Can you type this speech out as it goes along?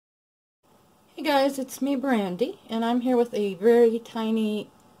Hey guys, it's me, Brandy, and I'm here with a very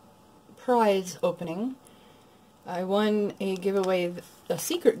tiny prize opening. I won a giveaway, a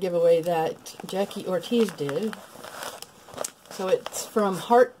secret giveaway that Jackie Ortiz did. So it's from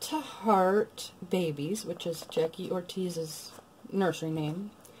Heart to Heart Babies, which is Jackie Ortiz's nursery name.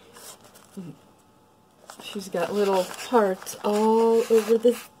 She's got little hearts all over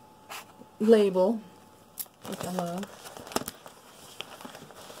the label, which I love.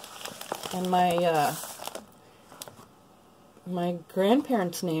 And my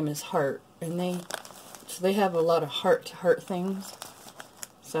grandparents' name is Hart, and they have a lot of heart-to-heart things.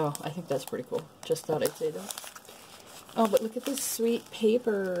 So I think that's pretty cool. Just thought I'd say that. Oh, but look at this sweet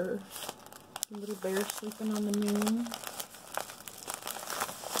paper. A little bear sleeping on the moon.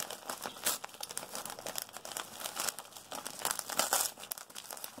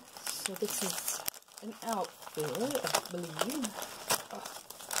 So this is an outfit, I believe.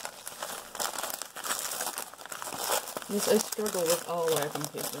 Yes, I struggle with all wrapping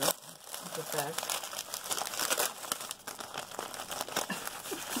paper. It's a fact.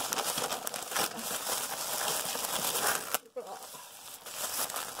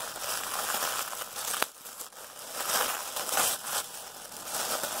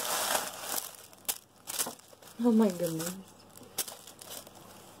 Oh my goodness.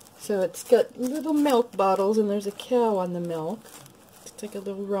 So it's got little milk bottles and there's a cow on the milk. It's like a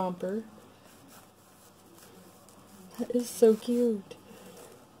little romper. That is so cute.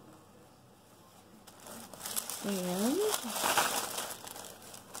 And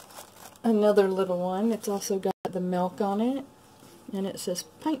another little one. It's also got the milk on it. And it says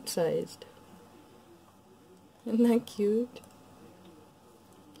pint-sized. Isn't that cute?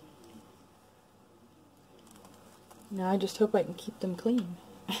 Now I just hope I can keep them clean.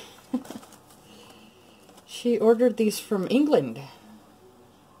 She ordered these from England.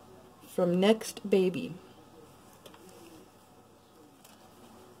 From Next Baby.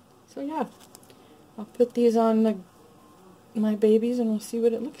 So yeah, I'll put these on my babies and we'll see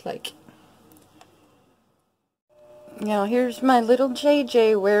what it looks like. Now here's my little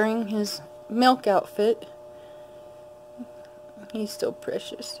JJ wearing his milk outfit. He's so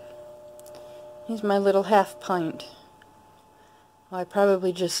precious. He's my little half pint. Well, I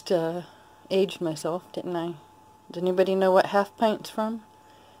probably just aged myself, didn't I? Does anybody know what half pint's from?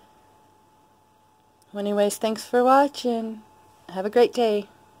 Well, anyways, thanks for watching. Have a great day.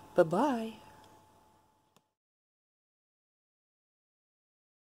 Bye-bye.